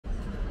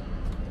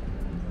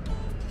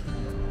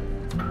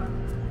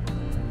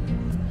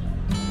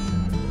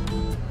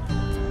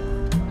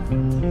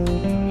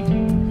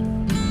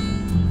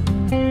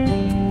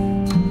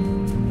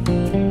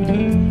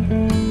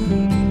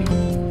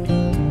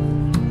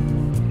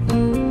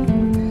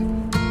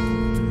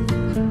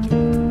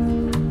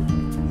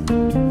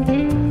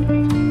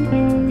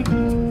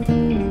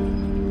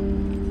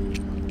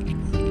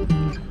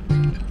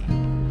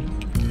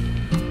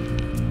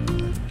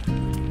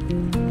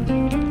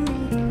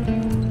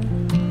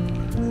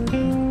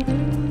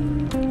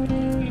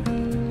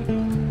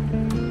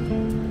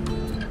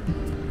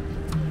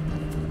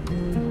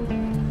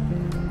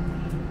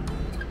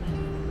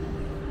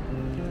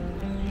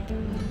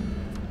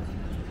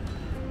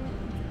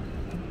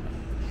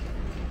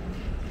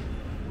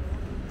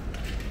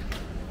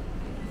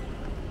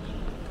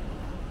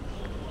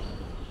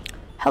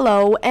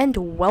Hello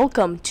and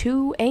welcome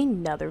to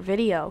another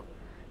video.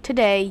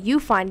 Today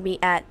you find me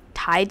at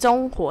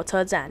Taichung 火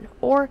车站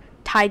or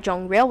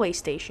Taichung Railway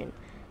Station,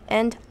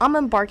 and I'm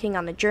embarking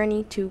on a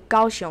journey to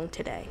Kaoshiung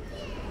today.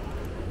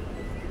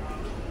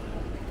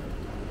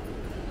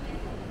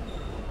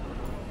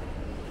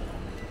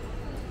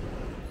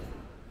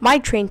 My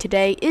train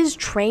today is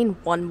train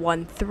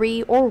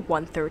 113 or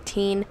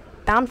 113,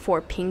 bound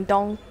for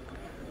Pingdong.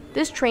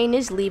 This train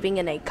is leaving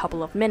in a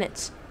couple of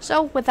minutes,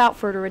 so without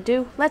further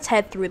ado, let's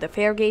head through the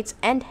fare gates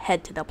and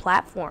head to the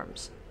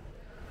platforms.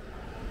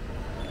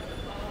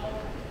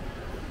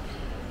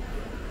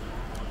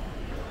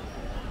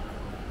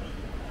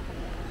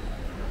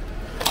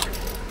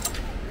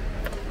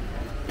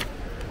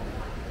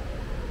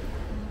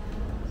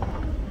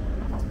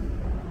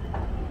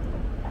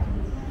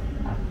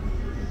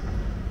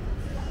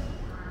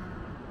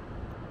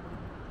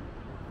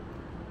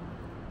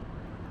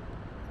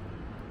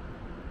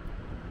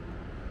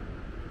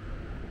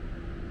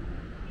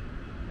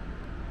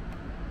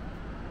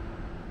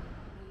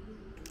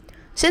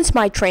 Since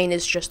my train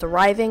is just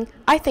arriving,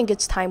 I think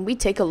it's time we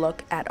take a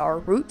look at our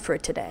route for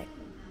today.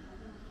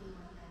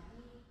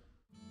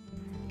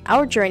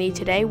 Our journey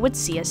today would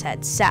see us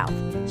head south,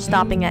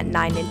 stopping at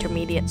 9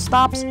 intermediate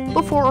stops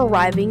before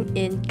arriving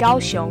in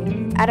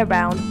Kaohsiung at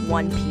around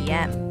 1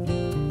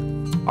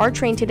 p.m. Our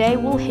train today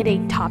will hit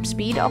a top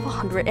speed of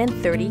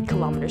 130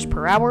 kilometers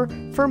per hour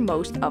for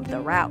most of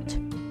the route.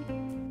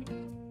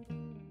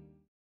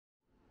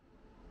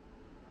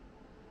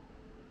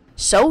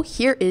 So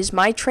here is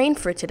my train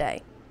for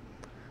today.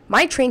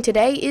 My train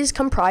today is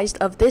comprised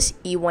of this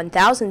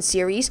E1000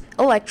 series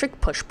electric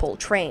push-pull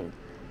train.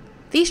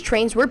 These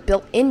trains were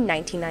built in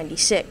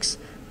 1996.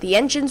 The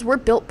engines were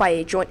built by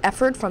a joint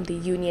effort from the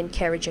Union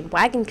Carriage and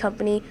Wagon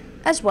Company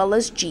as well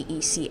as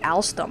GEC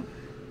Alstom,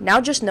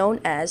 now just known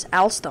as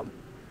Alstom.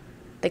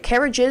 The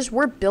carriages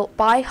were built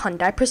by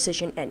Hyundai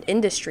Precision and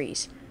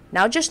Industries,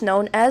 now just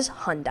known as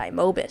Hyundai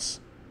Mobis.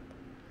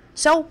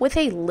 So with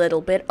a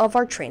little bit of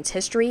our train's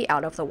history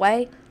out of the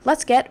way,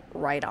 let's get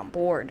right on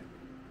board.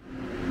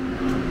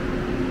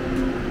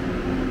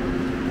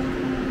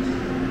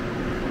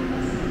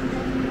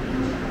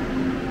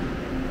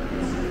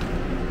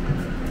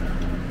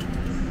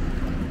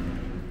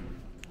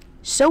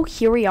 So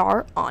here we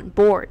are on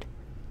board.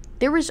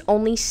 There is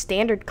only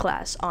standard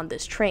class on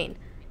this train,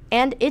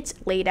 and it's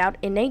laid out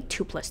in a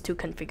 2+2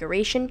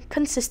 configuration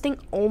consisting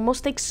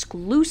almost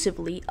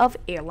exclusively of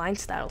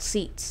airline-style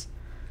seats.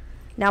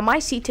 Now my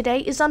seat today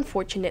is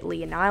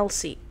unfortunately an aisle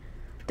seat.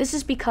 This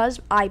is because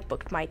I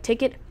booked my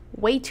ticket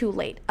way too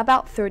late,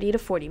 about 30 to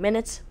 40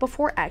 minutes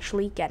before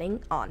actually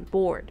getting on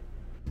board.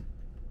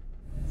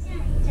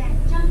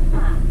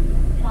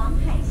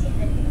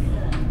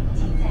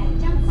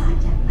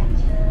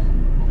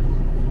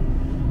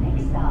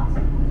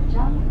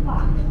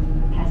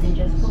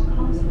 Passengers for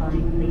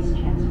Coastline, please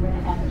transfer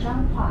at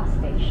Zhanghua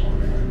Station.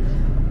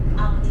 下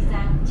一站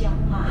彰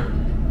化，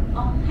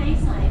往海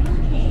上的旅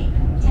客，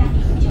请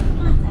于彰化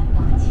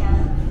站下车。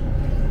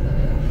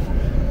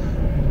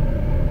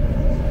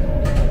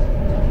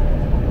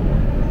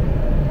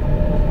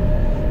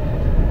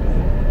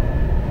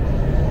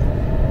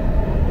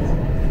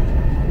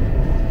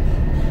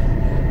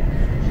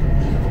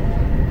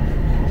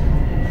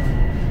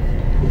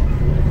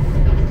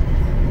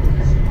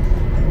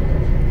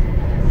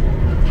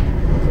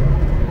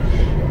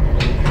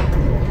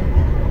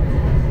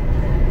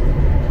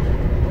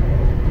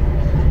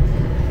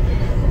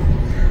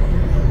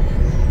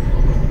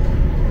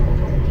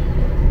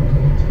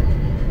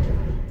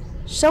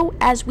 So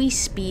as we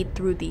speed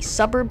through the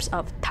suburbs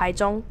of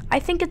Taichung, I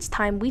think it's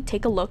time we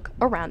take a look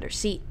around our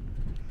seat.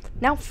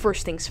 Now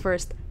first things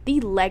first, the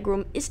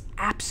legroom is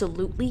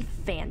absolutely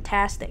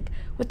fantastic,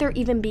 with there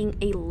even being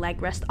a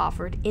leg rest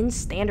offered in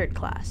standard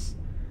class.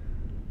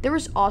 There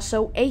is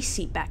also a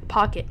seat back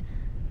pocket.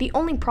 The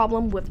only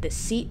problem with this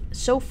seat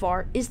so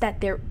far is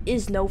that there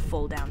is no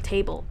fold down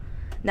table.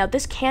 Now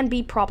this can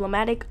be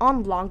problematic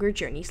on longer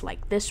journeys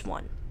like this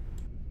one.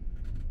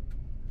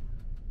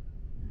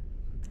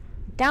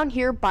 Down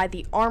here by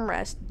the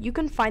armrest, you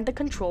can find the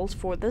controls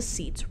for the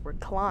seat's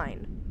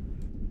recline.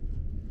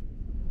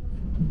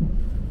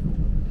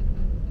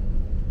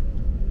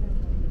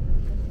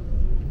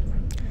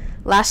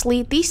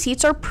 Lastly, these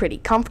seats are pretty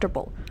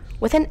comfortable,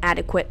 with an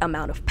adequate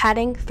amount of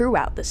padding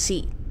throughout the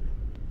seat.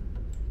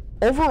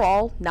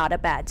 Overall, not a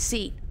bad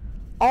seat,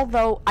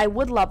 although I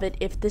would love it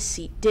if the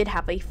seat did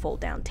have a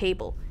fold-down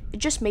table. It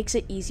just makes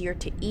it easier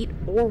to eat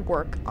or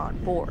work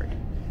on board.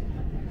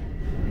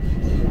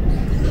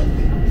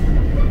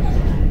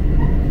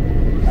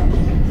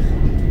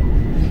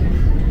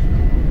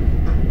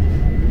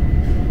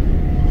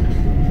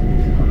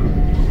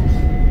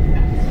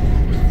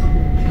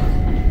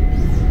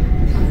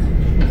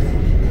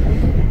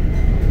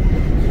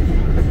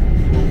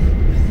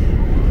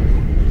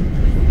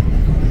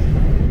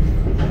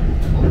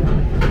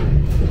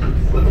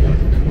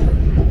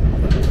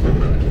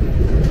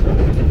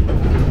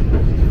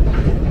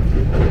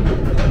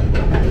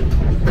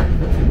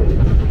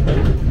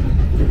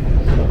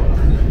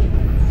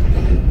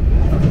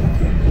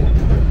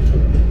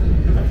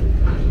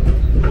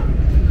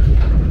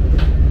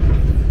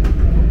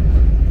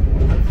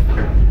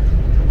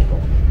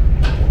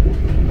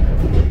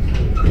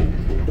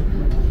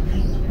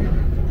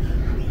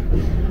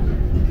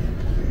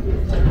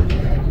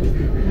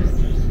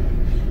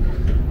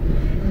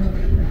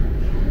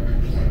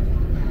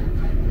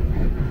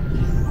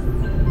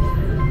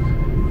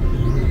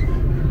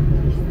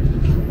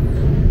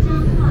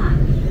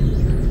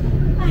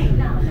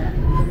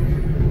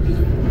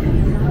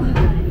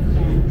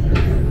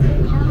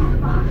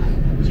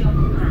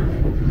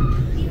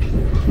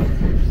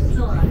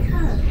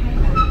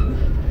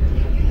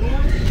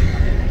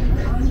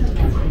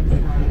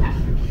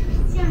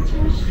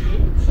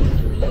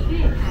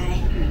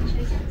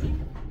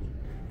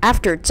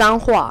 After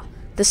Zhanghua,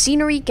 the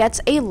scenery gets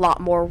a lot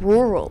more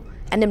rural,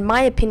 and in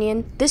my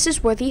opinion, this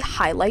is where the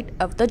highlight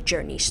of the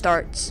journey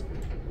starts.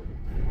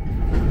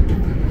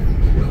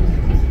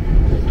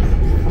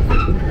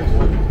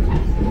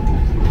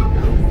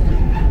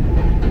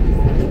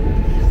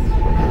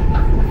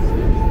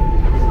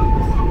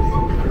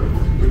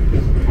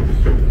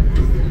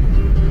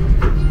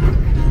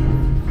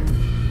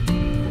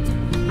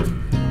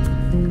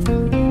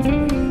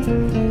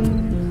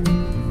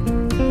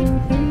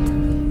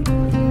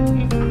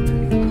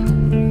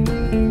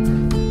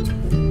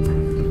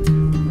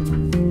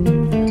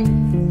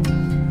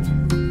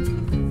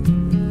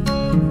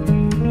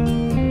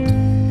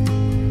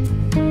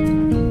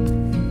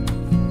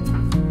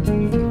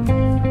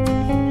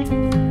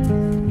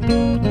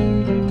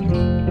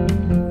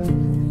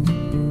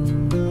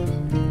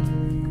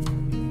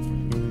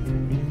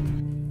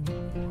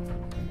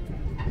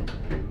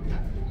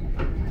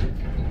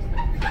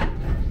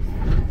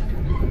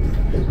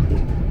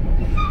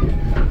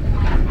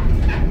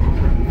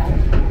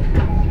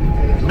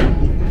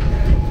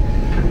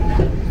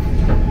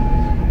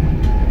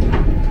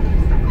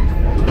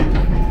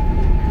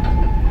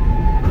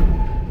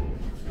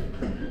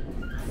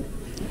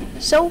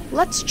 So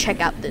let's check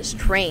out this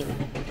train.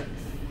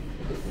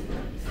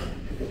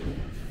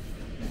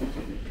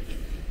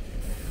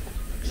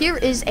 Here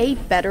is a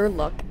better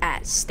look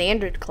at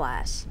standard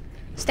class.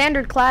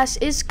 Standard class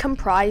is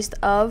comprised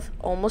of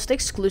almost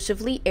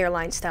exclusively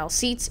airline-style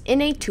seats in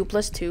a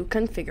 2+2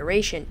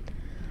 configuration.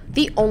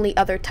 The only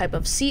other type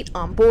of seat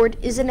on board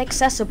is an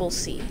accessible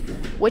seat,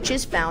 which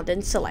is found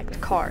in select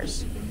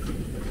cars.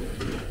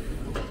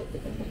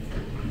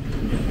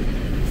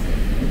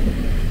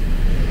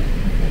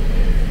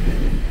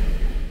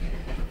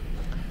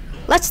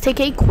 Let's take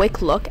a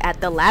quick look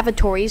at the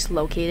lavatories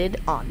located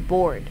on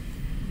board.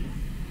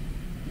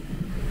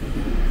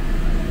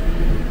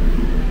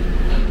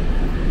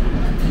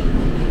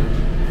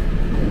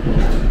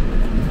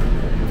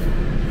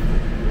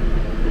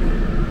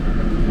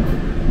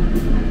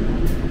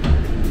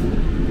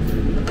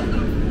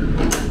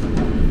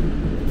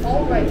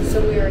 Alright,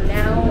 so we are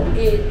now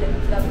in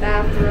the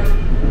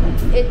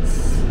bathroom.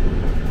 It's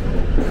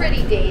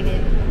pretty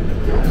dated.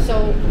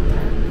 So,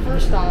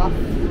 first off,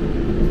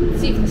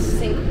 see if the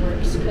sink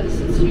works,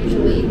 because it's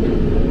usually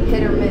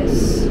hit or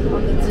miss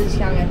on the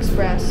Tze-chiang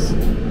Express.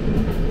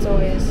 It's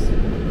always,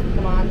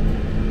 come on.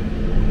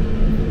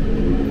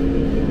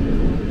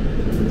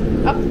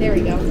 Oh, there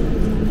we go.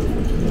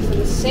 So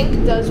the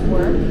sink does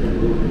work.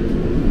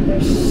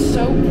 There's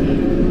soap.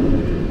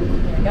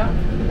 There we go.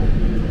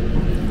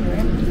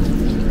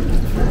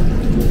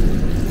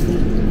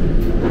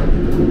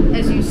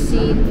 As you've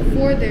seen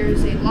before,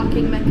 there's a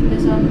locking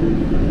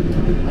mechanism.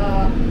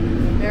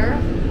 Mirror.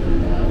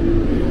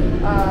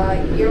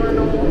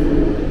 Urinal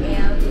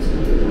and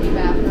the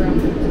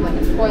bathroom,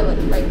 like a toilet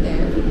right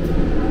there.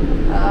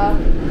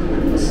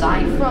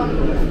 Aside from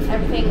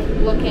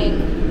everything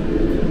looking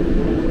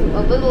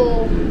a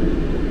little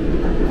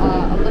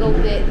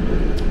bit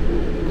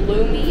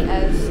gloomy,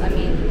 as I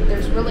mean,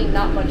 there's really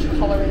not much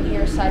color in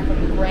here aside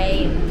from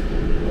gray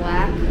and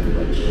black,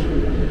 which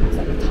is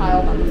like a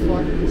tile on the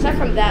floor. Aside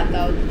from that,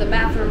 though, the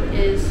bathroom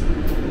is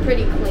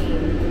pretty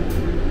clean.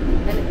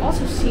 And it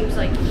also seems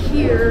like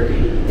here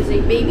is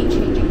a baby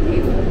changing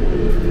table.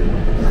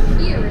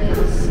 Here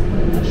is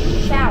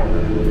a shower,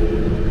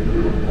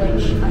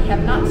 which I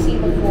have not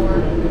seen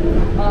before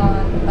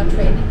on a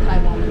train in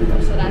Taiwan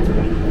before, so that's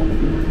pretty cool.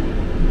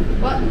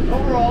 But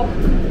overall,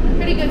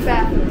 pretty good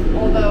bathroom,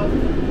 although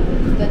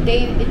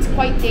it's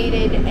quite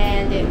dated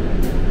and it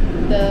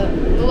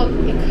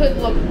could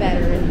look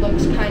better. It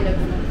looks kind of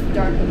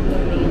dark and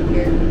gloomy in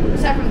here.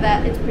 Aside from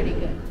that, it's pretty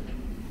good.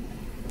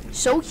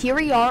 So here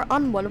we are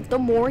on one of the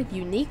more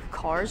unique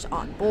cars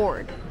on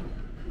board.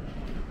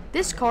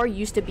 This car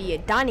used to be a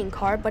dining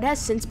car, but has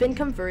since been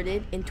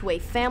converted into a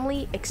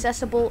family,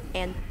 accessible,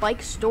 and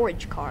bike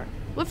storage car,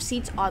 with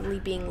seats oddly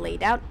being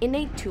laid out in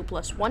a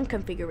 2+1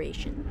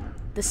 configuration.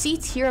 The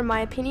seats here, in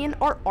my opinion,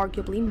 are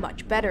arguably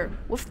much better,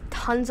 with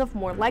tons of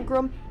more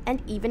legroom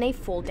and even a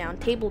fold-down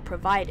table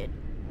provided.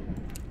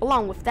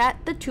 Along with that,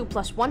 the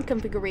 2+1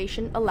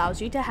 configuration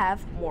allows you to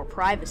have more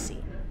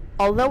privacy.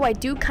 Although I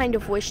do kind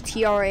of wish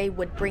TRA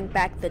would bring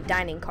back the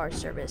dining car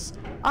service.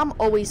 I'm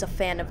always a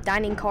fan of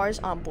dining cars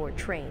on board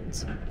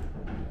trains.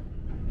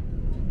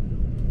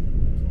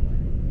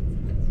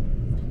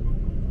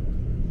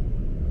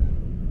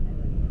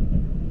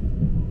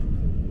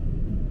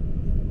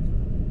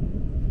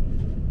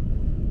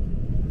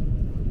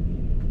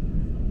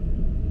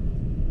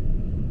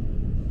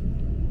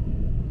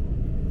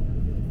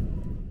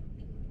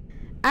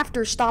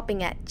 After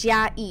stopping at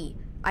Jiayi,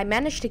 I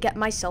managed to get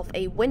myself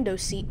a window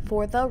seat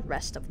for the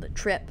rest of the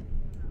trip.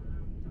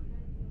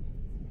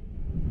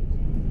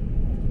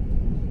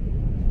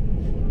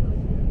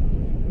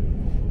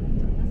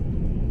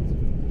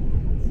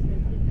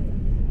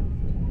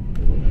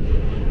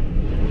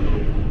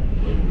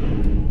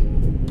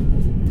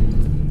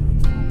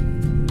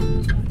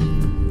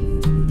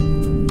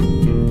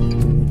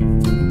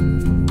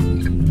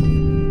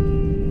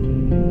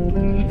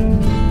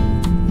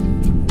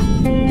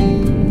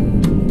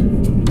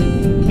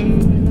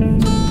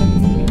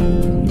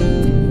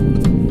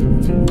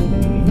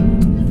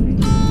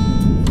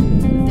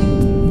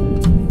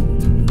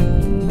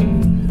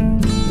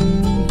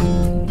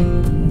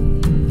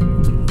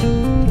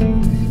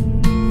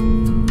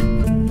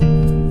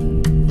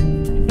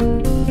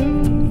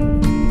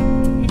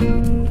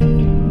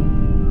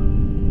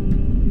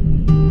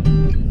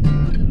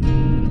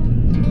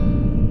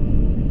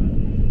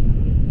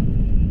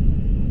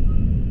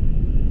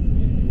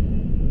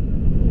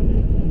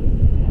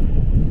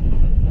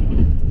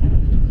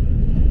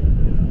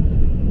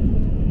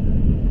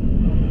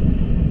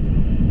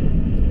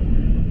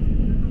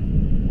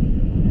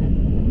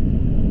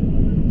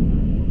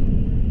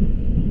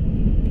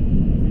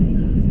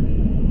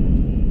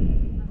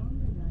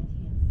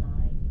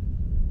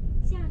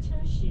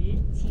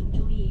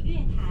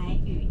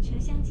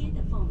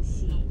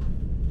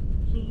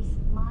 Please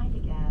mind the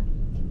gap.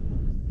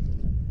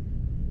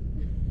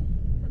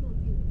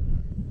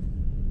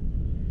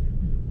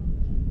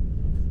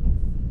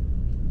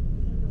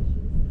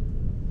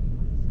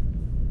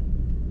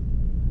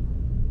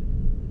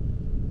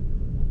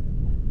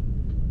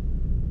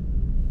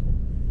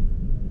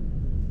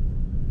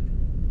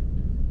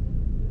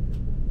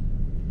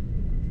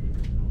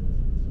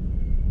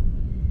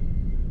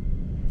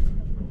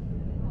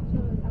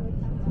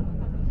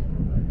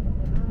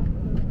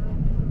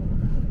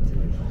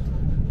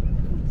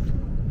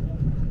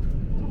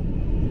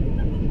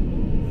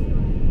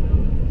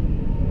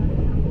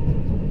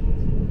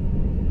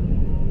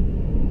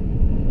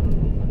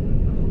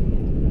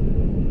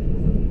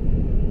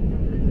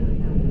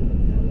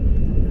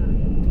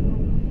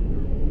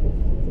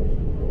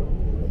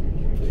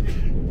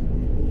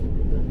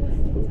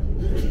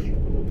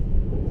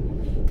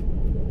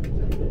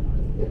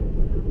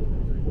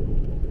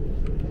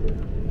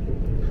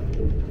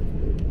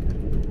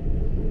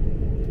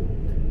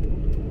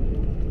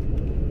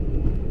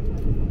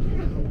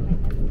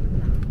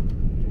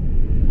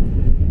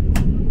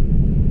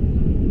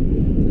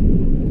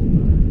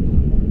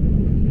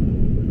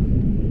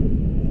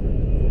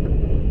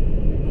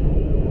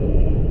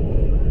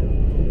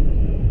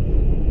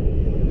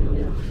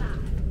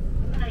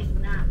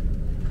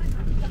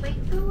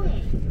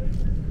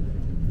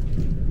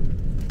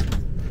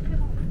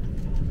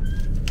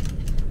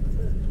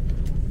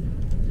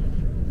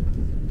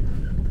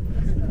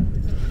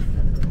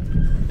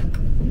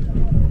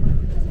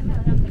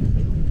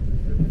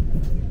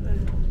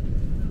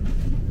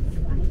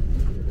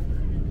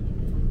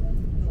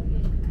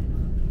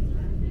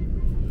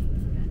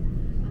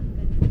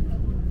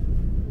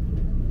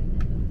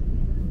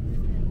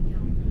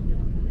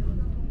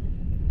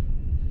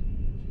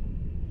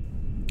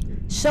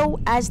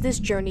 So, as this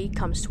journey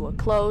comes to a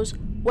close,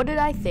 what did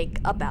I think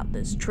about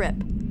this trip?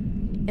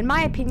 In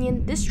my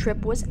opinion, this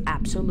trip was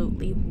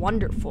absolutely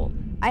wonderful.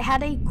 I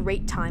had a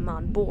great time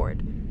on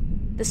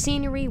board. The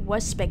scenery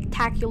was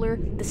spectacular,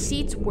 the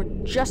seats were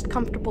just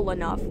comfortable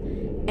enough,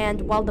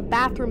 and while the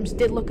bathrooms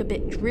did look a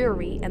bit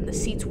dreary and the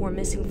seats were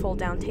missing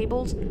fold-down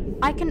tables,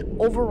 I can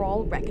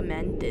overall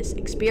recommend this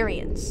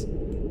experience.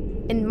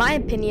 In my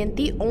opinion,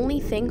 the only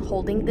thing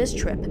holding this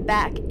trip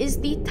back is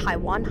the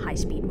Taiwan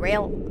high-speed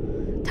rail.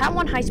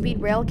 Taiwan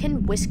high-speed rail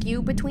can whisk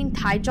you between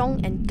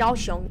Taichung and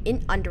Kaoshiung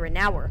in under an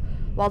hour,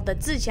 while the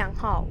Tze-chiang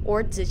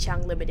or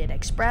Tze-chiang Limited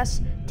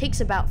Express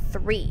takes about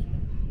 3.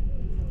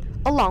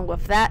 Along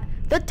with that,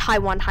 the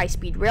Taiwan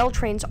high-speed rail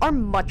trains are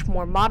much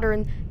more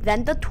modern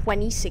than the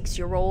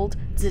 26-year-old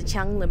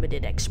Tze-chiang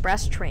Limited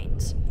Express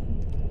trains.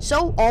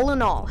 So all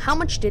in all, how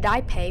much did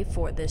I pay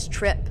for this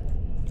trip?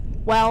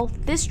 Well,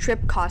 this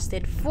trip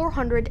costed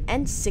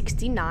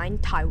 469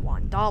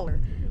 Taiwan dollar,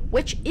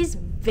 which is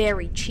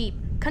very cheap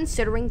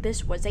considering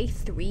this was a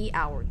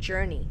 3-hour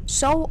journey.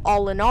 So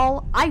all in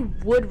all, I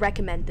would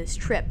recommend this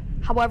trip.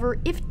 However,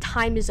 if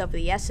time is of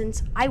the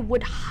essence, I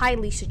would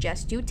highly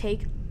suggest you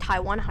take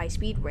Taiwan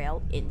high-speed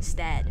rail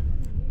instead.